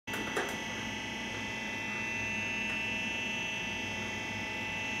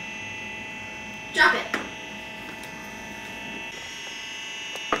Drop it.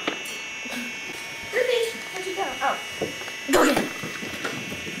 Ruby, where'd you go? Oh. Go get it.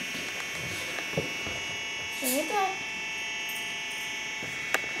 Bring it back.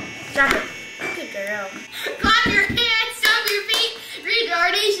 Drop it. Good girl. Clap your hands, stomp your feet.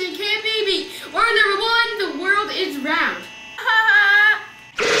 Retardation can't be beat. We're number one. The world is round.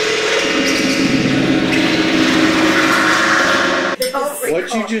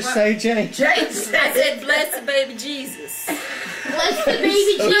 What'd you just say, Jane? Jane said, bless the baby Jesus. Bless the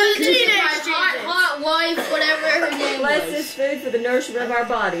baby Jesus. Hot wife, whatever her name Bless was. this food for the nourishment of our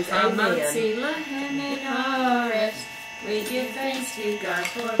bodies. Amen. We give thanks to God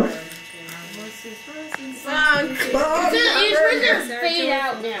for birth. Song. You're supposed to fade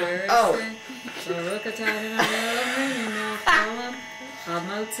out now. Oh.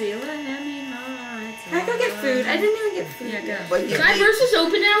 Can I go get food? I didn't even get food. Yeah, go. Can I burst this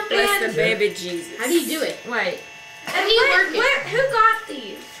open now? Bless the baby Jesus. How do you do it? Wait. How do you work it? Who got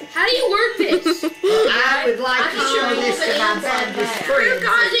these? How do you work this? I would like to show this to my buddy's Who friends.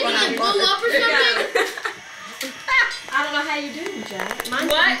 got it? Did it blow up or something? I don't know how you do them, Jack.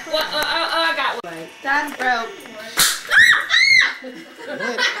 What? I got one. That's broke.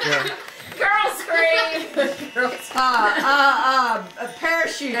 Girl scream. A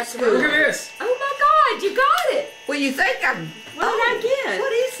parachute school. Look at this. Oh my God, you got it. Well, you think I'm... What did I get?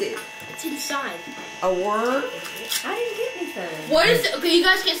 What is it? It's inside. A worm? I didn't get anything. What is it? Okay, you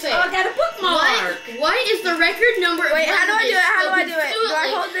guys can say Oh, I it. got a bookmark. What is the record number of Wait, how do I do it? How do I do it? fluently Do I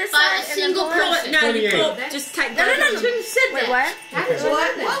hold this by side a and then single pull it? person? No, you 28. pull. Just take No, that. you shouldn't sit Wait, there. what?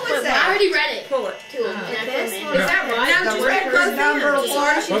 What was I that? already read it. Pull it. To him. And I This put one? it in. Is that right? The record number of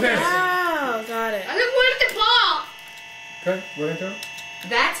words you Okay. Oh, got it. I'm gonna put it at the paw. Okay, what did I do?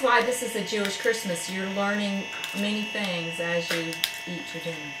 That's why this is a Jewish Christmas. You're learning many things as you eat your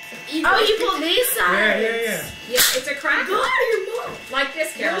dinner. Oh, you pull these sides. Yeah. Yeah, it's a cracker. God, your mom. Like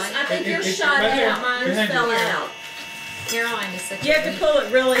this, Caroline. I think It- yours it- shot right there. out. Mine Behind fell you. out. Caroline is such You have to pull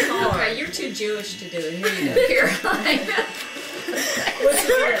it really hard. Okay, you're too Jewish to do it. Here you go, Caroline. What's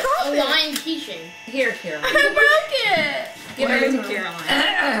this? A lion keychain. Here, Caroline. I broke it. Give it to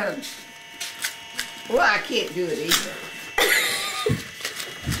Caroline. Well, I can't do it either.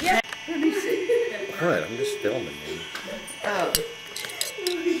 What? I'm just filming you. Oh.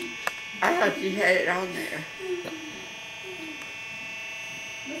 I thought you had it on there.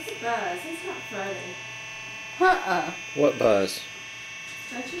 What's the buzz? It's not funny. What buzz?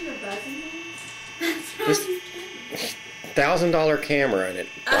 Don't you hear buzzing? This $1,000 camera and it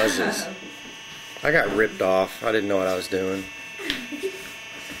buzzes. I got ripped off. I didn't know what I was doing.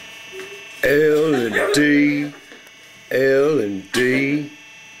 L and D. L and D.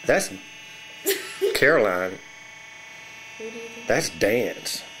 That's Caroline. That's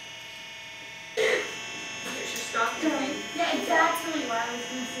dance. Yeah, exactly why I was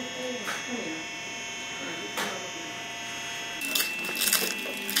going to sit there. Come here.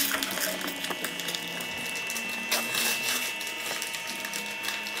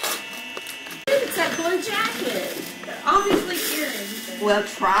 It's that blue jacket. Obviously earrings. Well,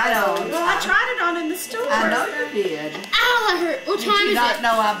 try it on. Well, I tried it on in the store. I know you did. Ow, that hurt. What Did time you is not it?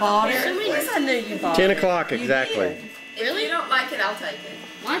 know I bought Of it? course I knew you bought 10 it. o'clock exactly. Really? If you don't like it, I'll take it.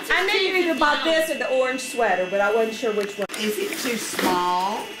 What's I knew you either bought this or the orange sweater, but I wasn't sure which one. Is it too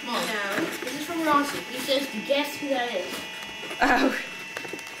small? No. This is from Rossi. He says, guess who that is. Oh,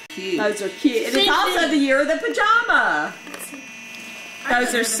 Cute. those are cute. And Same it's also thing. the year of the pajama.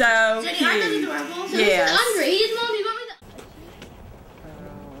 Those are so Jenny, aren't those cute. adorable? So Yes. this is ungraded, Mom. You got me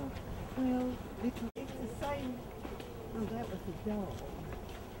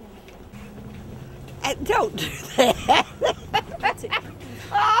Don't do that.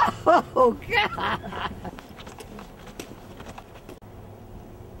 Oh, God.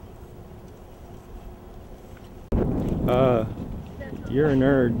 You're a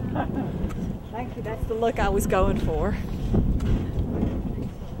nerd. Thank you. That's the look I was going for.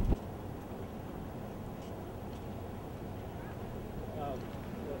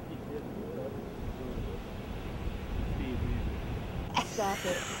 Stop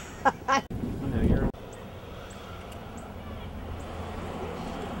it.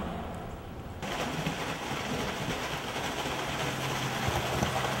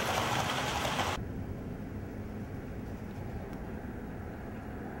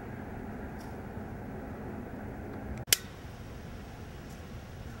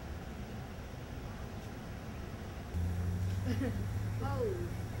 Oh,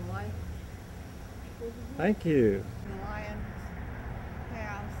 boy. Thank you. The lion's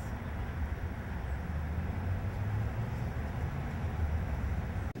house.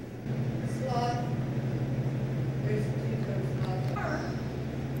 Slot.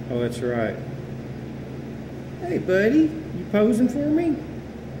 That's right. Hey, buddy, you posing for me?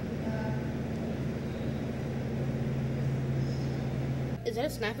 Is that a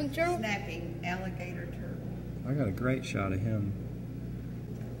snapping turtle? Snapping alligator turtle. I got a great shot of him.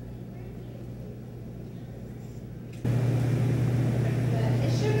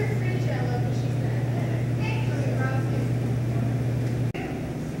 It's sugar-free jello, but she's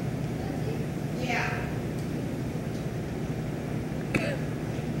Yeah.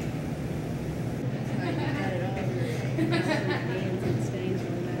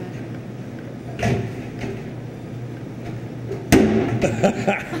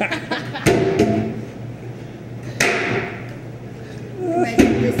 Maybe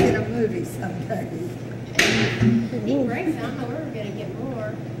this in a movie someday. Neat breaks. I don't know where we're gonna get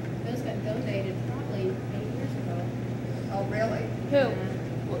more. Those got donated probably 8 years ago. Oh, really? Who?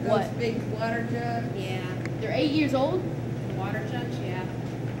 Those big water jugs? Yeah. They're 8 years old? The water jugs, yeah.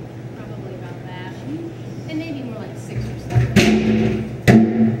 Probably about that. And maybe more like 6 or 7.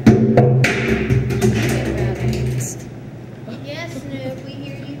 Yes, Snoop, we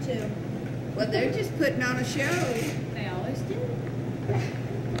hear you too. Well, they're just putting on a show. They always do.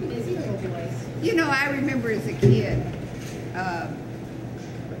 Busy little boys. You know, I remember as a kid,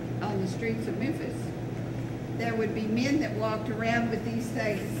 on the streets of Memphis, there would be men that walked around with these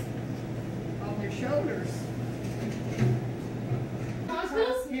things on their shoulders.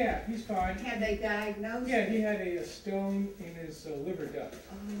 Hospital? Yeah, he's fine. Had they diagnosed? Yeah, he had a stone in his liver duct.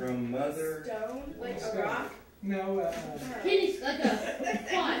 From mother. Stone? Like Stone. a rock? No, Kidneys, like a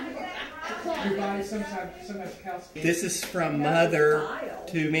quad. your body sometimes calcium. This is from mother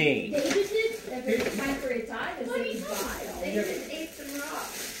to me. David did? If it's pancreatitis, it's bile. They just ate some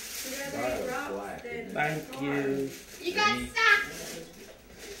rocks. So rather eat rocks than Thank you. You got stopped.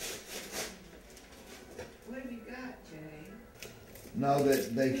 What have you got, Jay? No,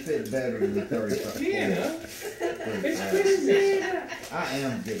 that they fit better than the 35. Yeah, it's Christmas. I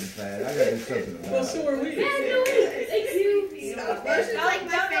am getting fat. I gotta do something about Well, so it. are we. Excuse me. This is like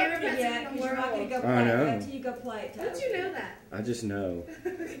my favorite Yeah, medicine in the you're not world. gonna go I play know. it until you go play it. How'd you know that? I just know.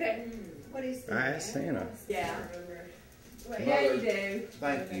 What is I asked Santa. Yeah. Mother, Yeah, you do.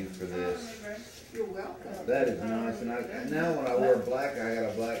 Thank you for this. You're welcome. That is nice. And now when I wear black, I got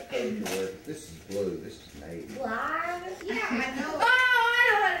a black coat to wear. This is blue. This is navy. Blind? Yeah, I know. Oh, I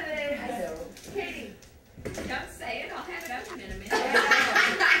know what it is. I know. Katie. Don't say it. I'll have it open in a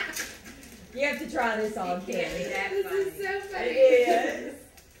minute. You have to try this on, Kenny. This is so funny. It is.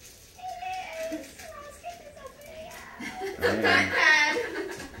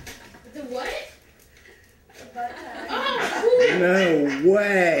 The what? No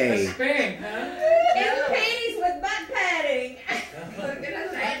way. Spang, huh? It's panties with butt padding. Look at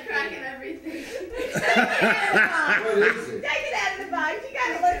us head cracking everything. What is it? Take it out of the box. You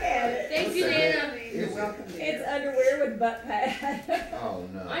gotta look at it. Thank you, Nana. You're welcome. It's underwear with butt pad. Oh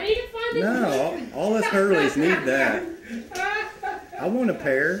no. I need to find this. No, all us Hurleys need that. I want a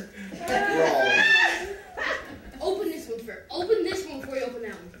pair. Wrong. Open this one first. Open this one before you open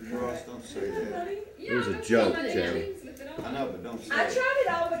that one. Ross, don't say that. It was a joke, Joe. I know, but don't say I that. tried it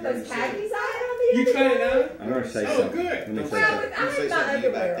on with those khakis I had on the You other tried it day. out? I'm gonna say Oh, something. good. Let me say Well, something. I had my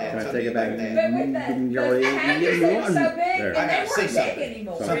underwear on. Can I take it back? But with the khakis, they were so big, There. and they Say weren't big something.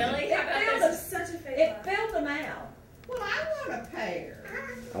 anymore. Something. Really? It filled them out. Well, I want a pair.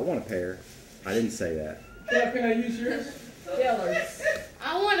 I want a pair. I didn't say that. Yeah, can I use yours? Fillers. I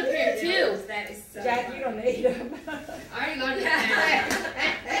want a pair too. That is so Jack, you don't need them. I already got enough padding.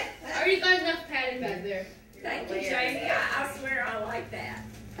 I already got enough padding back there. Thank you, Jamie. I swear I like that.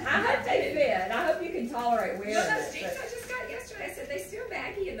 I hope they fit. I hope you can tolerate wearing Well, those it. jeans I just got yesterday, I said they still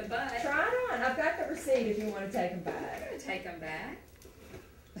baggy in the butt. Try it on. I've got the receipt if you want to take them I'm back. gonna take them back.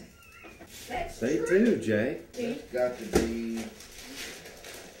 That's They true. do, Jay. It's got to be.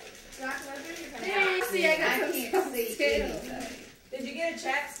 See, I got I some can't stuff see too. anything. Did you get a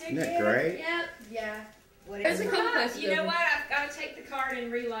chapstick? Isn't that yet? great? Yep. Yeah. What There's is a it? couple places. You know what? I've got to take the card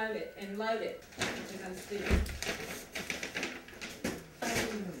and reload it and load it because I'm stupid.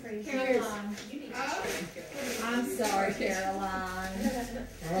 Caroline. You need to share. I'm sorry, Caroline.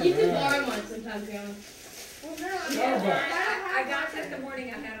 You can borrow mine sometimes, Caroline. Starbucks. I got that the morning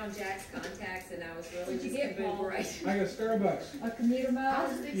I had on Jack's contacts and I was really What'd you just get, Paul? exuberating. I got Starbucks. A commuter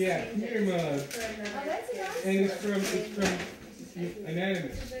mug? Yeah, computer mug. Oh, that's nice. And it's from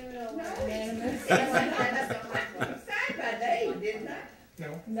Anonymous. Unanimous. Signed by Dave, didn't I?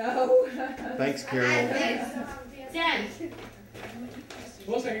 No. No. Thanks, Carol. Dad,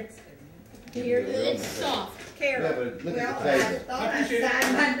 1 second. Here. it's soft. Yeah, Carol. but look Well, at I the table. thought I appreciate it.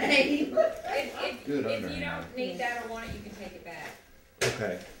 signed my name. If Good you underhand. don't need that or want it, you can take it back.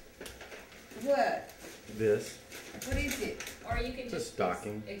 Okay. What? This. What is it? Or you can It's a just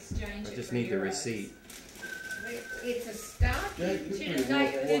stocking. exchange it I just for need the euros. receipt. It's a stocking. She just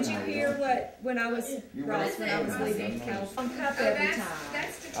got you. Did you hear what, when I was leaving California? On cup every time.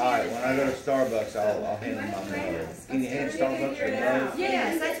 That's the Alright, when I go to Starbucks, I'll hand them my mug. Can you hand Starbucks your mug?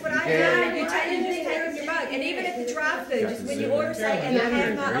 Yes, that's what I You do. can? You just take them your mug. And even at the drive-thru, just when you order, say, and I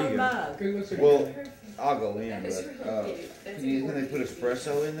have my own mug. Good looks. Well, I'll go in, but, can they put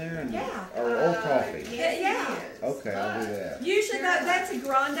espresso in there? And, Yeah. or coffee? Yeah. Okay, I'll do that. Usually that's a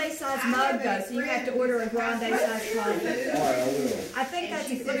grande size mug though, so you have to order a grande size coffee. Alright, I will. I think that's,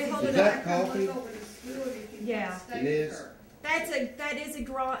 let me hold Is it that up. coffee? Yeah. It is? That is a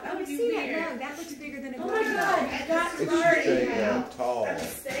grande, oh, you see that mug, that looks bigger than a grande. It's just a tall.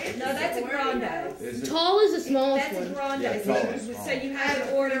 No, that's a grande. Is it? Tall is the smallest That's a one. grande. Yeah, tall is small. So you have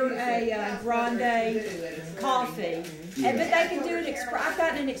to order a grande coffee. And, but they can do an I've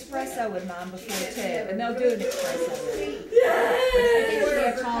gotten an espresso with mine before too, and they'll do an espresso.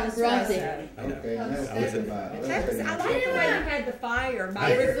 Yeah. A tall espresso. Okay, and that'll put my. That was, I like the way you had the fire,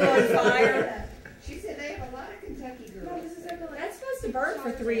 my ripple on fire. She said they have a lot of Kentucky girls. That's supposed to burn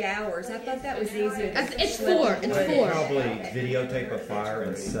for 3 hours. I thought that was easier. It's 4. It's 4. Probably videotape a fire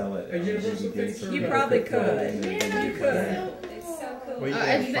and sell it. A universal thing for- You probably could. You could. It's so cool. Well, you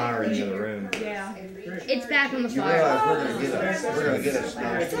can have fire in the other room. Yeah. It's back on the You fire. realize we're gonna get a It's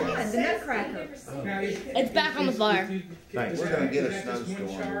snowstorm. on the Nutcracker. It's back on the fire. Thanks. We're gonna get a snowstorm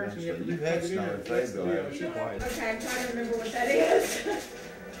eventually. You've had snow in Fayetteville. Okay, I'm trying to remember what that is.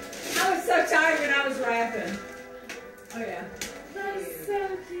 I was so tired when I was rapping. Oh yeah. That's so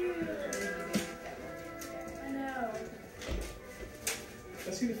cute. I know.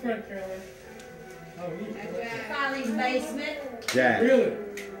 Let's see the front, Caroline. Oh, you. Filey's basement. Jack. Really?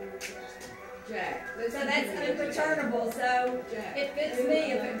 Jack. So that's unreturnable, so it fits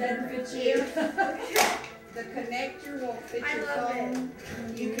me if it doesn't fit you. The connector will fit I your love phone.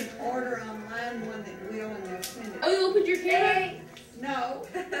 You can order online one that will, and they'll send it. Oh, you opened your camera? No,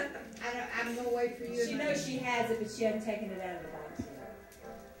 I'm gonna wait for you. She knows she has it, but she hasn't taken it out of the box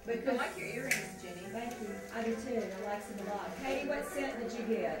yet. Because your earrings, Jenny. Thank you. I do too. I like them a lot. Katie, what scent did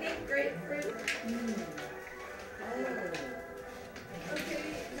you get? Pink grapefruit. Oh. Okay,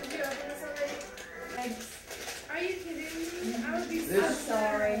 did you open this already? Thanks. Are you kidding me? I would be so This- I'm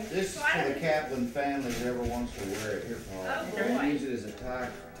sorry. This is for the Kaplan family that ever wants to wear it. Here, Paul. Oh, You boy. use it as a tie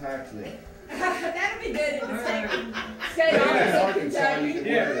clip. That'd be good in the state. Yeah, Arkansas, Arkansas, you can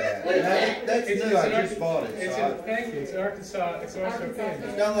wear that. That's new. I just bought it. It's So in, thank you. It's Arkansas. It's also Arkansas.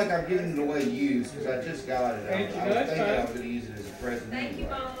 it's not like I'm giving it away used because I just got it. Thank you. I No, was that's thinking I fine. was going to use it as a present. Thank you,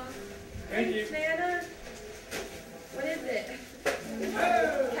 anyway. Mama. Thank you. Nana. What is it?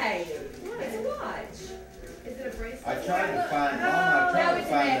 Katie. It's a watch. Is it a bracelet? I tried to find, Mama, I tried No, to it's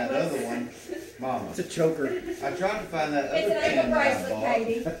find a that necklace. other one. Mama, It's a choker. I tried to find that It's other an ankle pin that I bracelet, bought.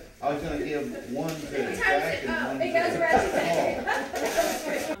 Katie. I was going to give one to It Jack turns it and up. one It goes to around your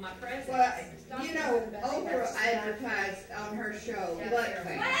Paul. My present. Well, you know, Oprah advertised on her show,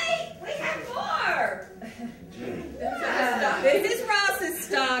 Blackface. Wait, we have more. This is Ross's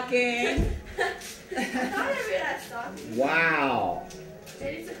stocking. I thought I read that stocking. Wow.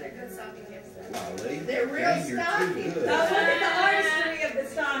 Maybe it's a good stocking gifts then. Golly. They're real Dang, you're too stockings. good. Now look at the artistry of the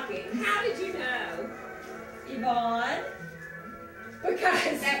stocking. How did you know? Yvonne?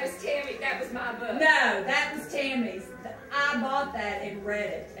 Because That was Tammy, that was my book. no, that was Tammy's. I bought that and read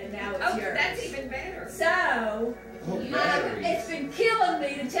it, and now it's Oh, yours. that's even better. Oh, So, it's batteries. been killing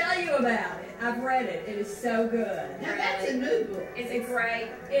me to tell you about it. I've read it. It is so good. Now that's a new book. Is it great?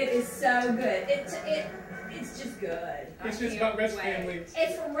 It is so good. It's just good. It's just about Red's family.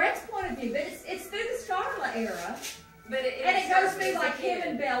 It's from Red's point of view, but it's through the Starla era. But And it goes through like him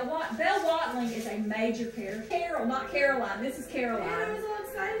and Belle. Belle Watling is a major character. Carol, not Caroline. This is Caroline. Man, I was all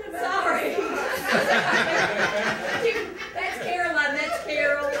excited about Sorry. it. That's Caroline. That's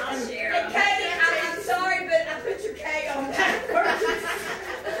Carol. I'll share And them. Katie, I'm sorry, but I put your K on backwards.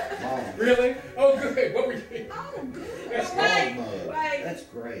 Mama. Really? Oh, good. What were you doing? Oh, good. That's Wait, Mug. wait. That's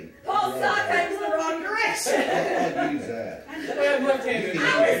great. Paul's sock came the wrong direction. I'll use that. Well, left-handed.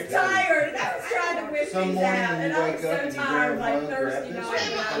 I was tired, and I was trying to whip Some these morning out, when and you I wake was up so and you tired, grab like one, Thursday grab night.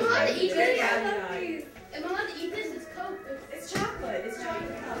 this Am I allowed to eat this? Yeah, night. Am I allowed to eat this? It's Coke. It's chocolate. It's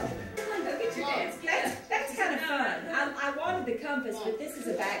chocolate covered. Look at your dad's gift. That's kind of fun. I wanted the compass, but this is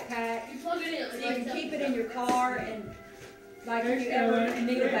a backpack. You plug it in. So you can keep it in your car, and like if you ever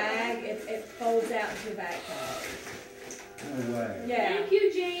need a bag, it folds out into a backpack. No way. Yeah. Thank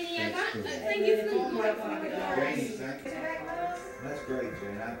you, Janie. I got. That's cool. Thank you for the. Might want to get Janie, thank you. Is it back, Miles? That's great,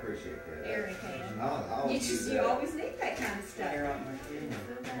 Jane. I appreciate that. Aaron can. I'll You do just, that. you always need that kind of stuff.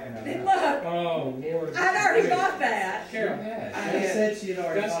 Then look, Oh, Lord. I'd already bought that. Carol. She said she had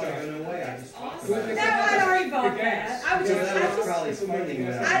already Dust bought it. off. No way. I just talked Well, about No, it. I'd already bought Your that. gas. I was So just, that I was just, probably funding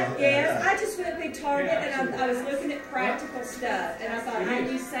when I bought yes, that. I just went through Target and I was looking at practical stuff and I thought I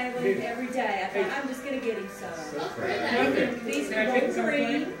use saline every day. I thought I'm just gonna get him some. Nothing. These Can I are take gold some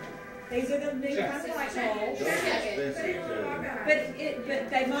green. These are the new Sure. kind of light bulbs. Those are expensive too. But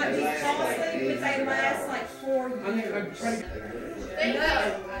they might be costly, but they last like 4 I'm trying years. to. Thank you.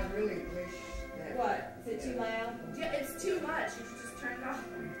 I really wish that. What? Is it too loud? Yeah, it's too much. You should just turn it off.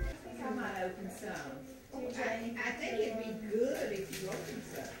 I think I might open some. I think it'd be good if you opened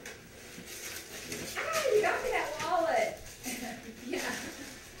some. Hey, you got me that wallet. Yeah.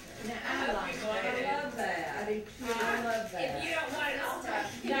 Now, I like that. I love that. I do too. I love that. If you don't want it, I'll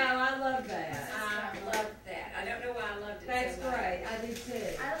take it. No, I love that. I love that. I don't know why I loved it That's so much. great. I do too.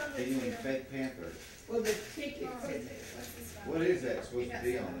 I love They it even too. fake panther. Well, the tickets in there. What is that supposed to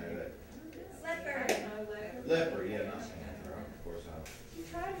be on there? Leopard. That leopard? Yeah, not panther. Of course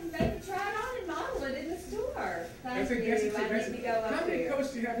Maybe try it on and model it in the store. Thank That's a, you. that's a, I that's need to a, go how up many there.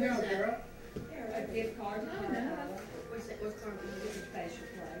 coats do you have now, Carol? A gift card to Carlisle. What's that? What's called? It's a special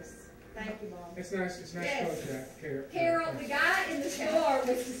place. Thank you, Mom. It's nice. It's nice Yes. coats, Carol. Carol, the guy in the store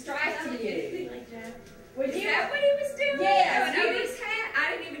was distracting you. Would Is you? that what he was doing? Yes, Oh, and he over was- his hat.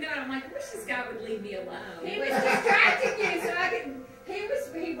 I didn't even know it. I'm like, I wish this guy would leave me alone. He was distracting you, so I could.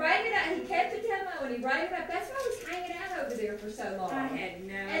 He rang it up. He kept it down and he rang it up. That's why I was hanging out over there for so long. I had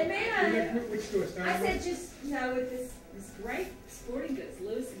no. And then Which store? I said, just with this. This great sporting goods,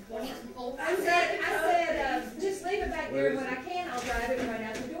 Lewis and Clark. I said, just leave it back there, and when I can, I'll drive it and run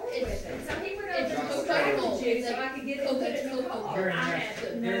out the door with it. So he went over It's and a distracted Coca-Cola. you, so I could get it and put it in the car. Very I nice.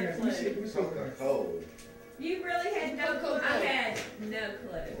 had Very no nice. Let me see. clue. Let me see. Coca-Cola. You really had no Coca-Cola. clue. I had no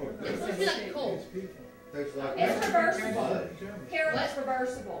clue. It's supposed to be like cold. It's beautiful. Tastes like It's reversible. mud. Carol, it's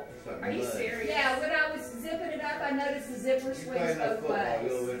reversible. It's like Are you mud. serious? Yeah, when I was zipping it up, I noticed the zipper You swings play enough both football,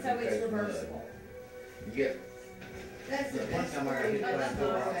 you'll ways, eventually so it's taste mud. reversible. You get, That's the one best time I got hit by a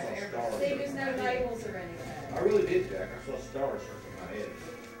story door, I I've saw ever stars. See, there's no labels or anything. I really did, Jack. I saw stars circling my head.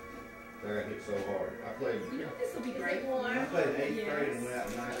 I got hit so hard. I played You know this will be great. in 8th grade and went out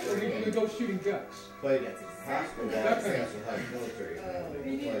in 9th Or grade. we go shooting ducks. Played high school ball at Castle Heights Military You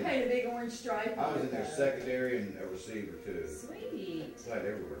Academy. need to Played- paint a big orange stripe. I was on in it, their though. secondary and a receiver too. Sweet. Played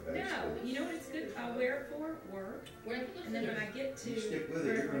everywhere, No, basically. you know what it's good? I'll wear it for work, and then when I get to You stick with it,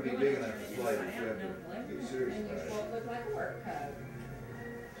 you're wherever gonna be I'm big going, enough I'll to turn play, it but inside you out, have no to blame. get serious And yours about it. won't look like a work coat.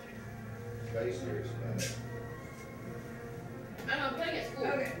 Stay serious about it. I'm playing at school.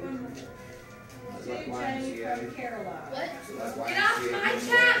 Okay, It's to like Jamie YMCA. from Caroline. What? It's like Get off YMCA. my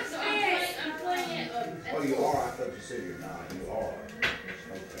taps, man! I'm playing it. At Oh, you school. are? I thought you said you're not. You are.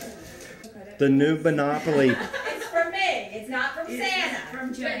 Okay. The new Monopoly. It's from me. It's not from Santa. from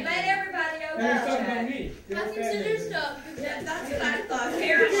But Jane. let everybody know No, you're talking about that. me. You know Have what some that scissor is. stuff. Yeah, that's what I thought.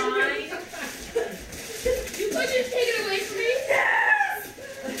 Caroline. You could just take it away from me.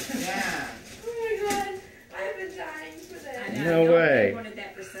 Yeah. Oh my god. I've been dying for I that. know, No y'all way. wanted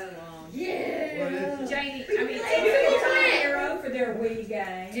that for so long. Yeah. What is it? Janie, They do a hero for their Wii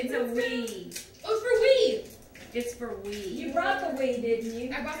game. it's a Wii. Oh, it's for Wii. It's for Wii. You brought the Wii, didn't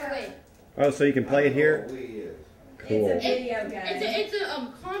you? I brought the Wii. Oh, so you can play it here? We is. Cool. It's a video game. It's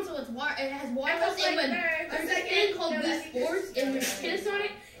a console. It has wireless and a thing called Wii Sports, and there's tennis on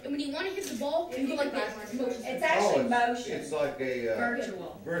it. And when you want to hit the ball, you go like this. Motion. It's actually Oh, motion. It's like a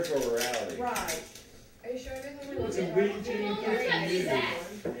Virtual. virtual reality. Right. Are you sure everything It's was a it? Wii game. Well, what's that? Is that?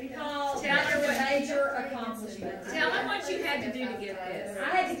 Called Tell her Major what- Major Accomplishment. Tell them what you had to do to get this.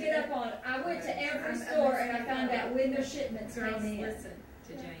 I had to get up on. I went to every store and I found out when their shipments Girls, came in. listen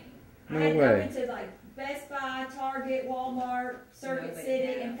to Janie. No I way. went to like Best Buy, Target, Walmart, Circuit Nobody City,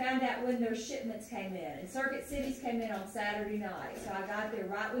 had. and found out when their shipments came in. And Circuit City's came in on Saturday night, so I got there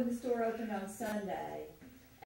right when the store opened on Sunday.